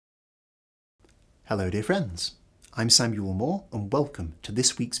Hello dear friends, I'm Samuel Moore and welcome to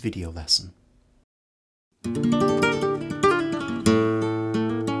this week's video lesson.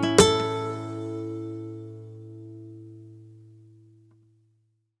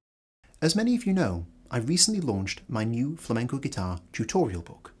 As many of you know, I recently launched my new flamenco guitar tutorial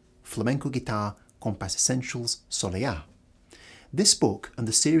book, Flamenco Guitar, Compa Essentials, Soleá. This book and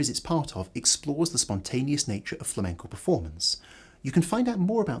the series it's part of explores the spontaneous nature of flamenco performance. You can find out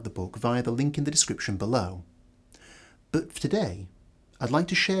more about the book via the link in the description below. But for today, I'd like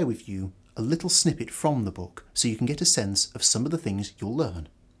to share with you a little snippet from the book so you can get a sense of some of the things you'll learn.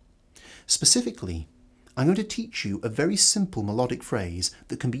 Specifically, I'm going to teach you a very simple melodic phrase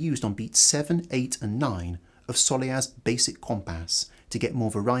that can be used on beats 7, 8 and 9 of Soleá's basic compass to get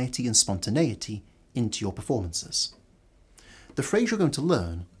more variety and spontaneity into your performances. The phrase you're going to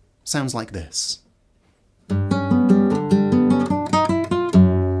learn sounds like this.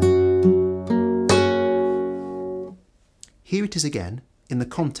 Here it is again in the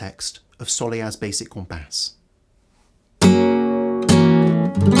context of Soleá's basic compass.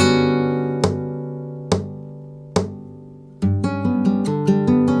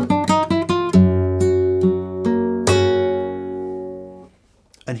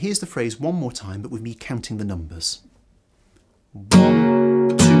 And here's the phrase one more time, but with me counting the numbers.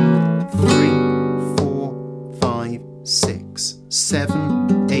 1, 2, 3, 4, 5, 6,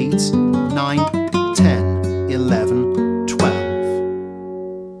 7, 8, 9, 10, 11, 12.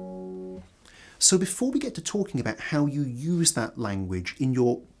 So before we get to talking about how you use that language in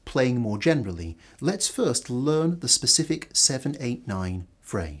your playing more generally, let's first learn the specific 7, 8, 9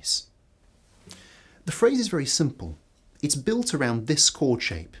 phrase. The phrase is very simple. It's built around this chord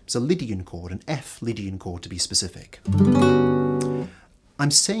shape. It's a Lydian chord, an F Lydian chord to be specific. I'm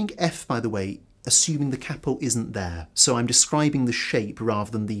saying F, by the way, assuming the capo isn't there, so I'm describing the shape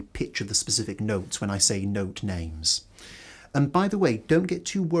rather than the pitch of the specific notes when I say note names. And by the way, don't get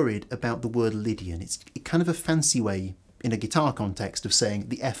too worried about the word Lydian. It's kind of a fancy way in a guitar context of saying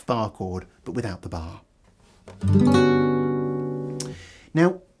the F bar chord, but without the bar.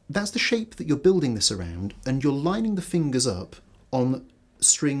 Now, that's the shape that you're building this around, and you're lining the fingers up on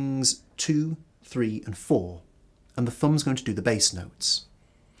strings 2, 3 and 4, and the thumb's going to do the bass notes.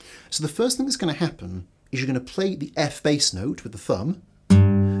 So the first thing that's going to happen is you're going to play the F bass note with the thumb,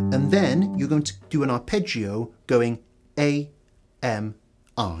 and then you're going to do an arpeggio going A, M,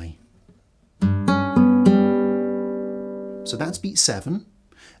 I. So that's beat 7.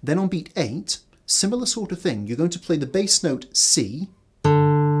 Then on beat 8, similar sort of thing, you're going to play the bass note C,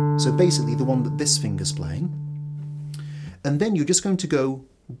 so basically the one that this finger's playing, and then you're just going to go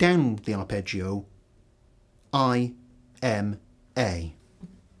down the arpeggio, I, M, A.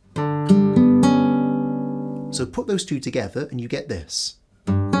 So put those two together and you get this.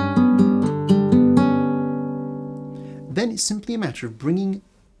 Then it's simply a matter of bringing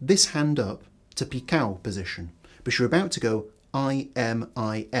this hand up to picao position, but you're about to go I,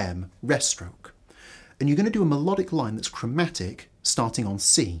 M, rest stroke. And you're going to do a melodic line that's chromatic starting on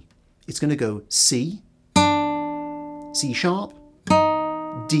C. It's going to go C, C sharp,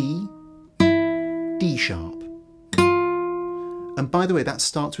 D, D sharp. And by the way, that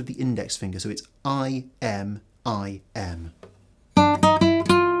starts with the index finger, so it's I, M.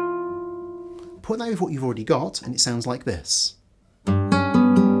 Put that with what you've already got, and it sounds like this.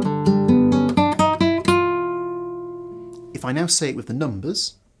 If I now say it with the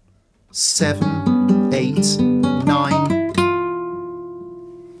numbers, 7, 8, 9.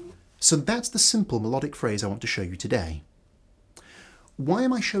 So that's the simple melodic phrase I want to show you today. Why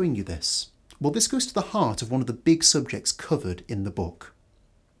am I showing you this? Well, this goes to the heart of one of the big subjects covered in the book.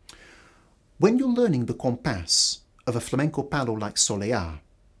 When you're learning the compass of a flamenco palo like Soleá,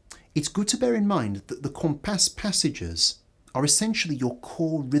 it's good to bear in mind that the compass passages are essentially your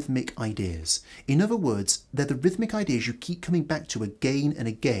core rhythmic ideas. In other words, they're the rhythmic ideas you keep coming back to again and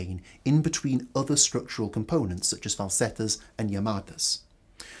again in between other structural components such as falsettas and llamadas.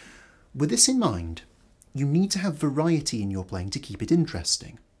 With this in mind, you need to have variety in your playing to keep it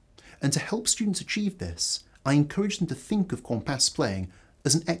interesting. And to help students achieve this, I encourage them to think of compass playing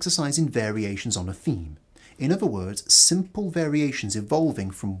as an exercise in variations on a theme. In other words, simple variations evolving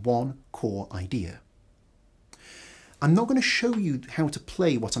from one core idea. I'm not going to show you how to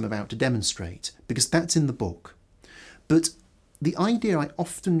play what I'm about to demonstrate, because that's in the book. But the idea I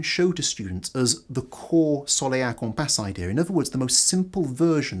often show to students as the core Soleá compass idea, in other words, the most simple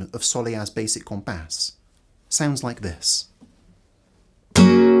version of Soleá's basic compass, sounds like this.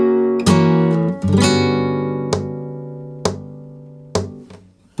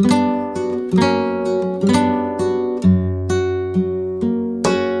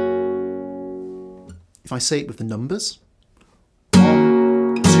 If I say it with the numbers,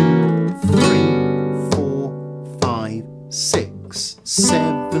 1, 2, 3, 4, 5, 6,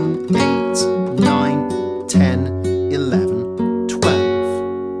 7, 8, 9, 10, 11,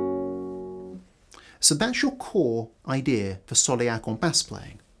 12. So that's your core idea for Soleá Compas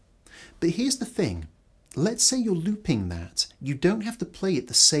playing. But here's the thing. Let's say you're looping that. You don't have to play it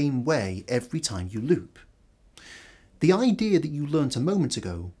the same way every time you loop. The idea that you learnt a moment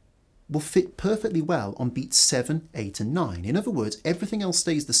ago will fit perfectly well on beats 7, 8 and 9. In other words, everything else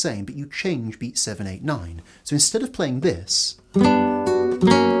stays the same, but you change beats 7, 8, 9. So instead of playing this, you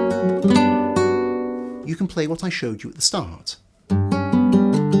can play what I showed you at the start.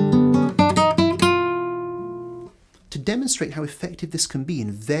 To demonstrate how effective this can be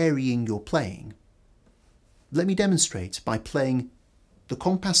in varying your playing, let me demonstrate by playing the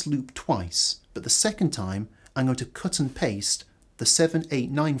Compas loop twice, but the second time I'm going to cut and paste the 7,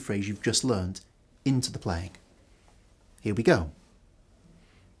 8, 9 phrase you've just learnt into the playing. Here we go.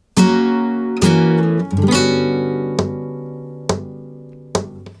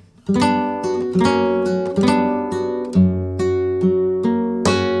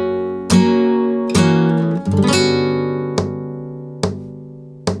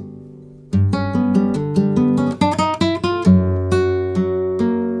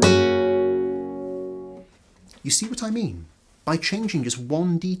 You see what I mean? By changing just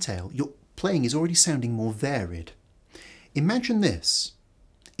one detail, your playing is already sounding more varied. Imagine this.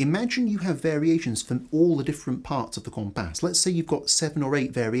 Imagine you have variations from all the different parts of the compas. Let's say you've got 7 or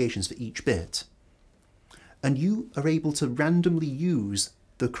 8 variations for each bit. And you are able to randomly use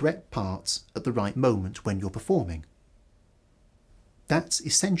the correct parts at the right moment when you're performing. That's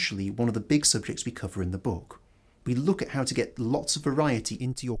essentially one of the big subjects we cover in the book. We look at how to get lots of variety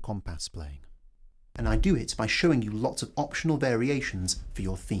into your compas playing. And I do it by showing you lots of optional variations for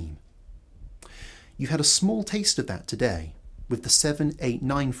your theme. You've had a small taste of that today with the 7, 8,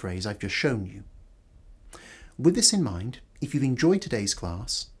 9 phrase I've just shown you. With this in mind, if you've enjoyed today's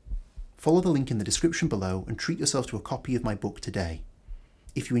class, follow the link in the description below and treat yourself to a copy of my book today.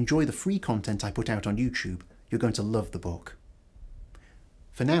 If you enjoy the free content I put out on YouTube, you're going to love the book.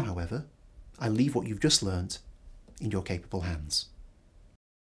 For now, however, I leave what you've just learnt in your capable hands.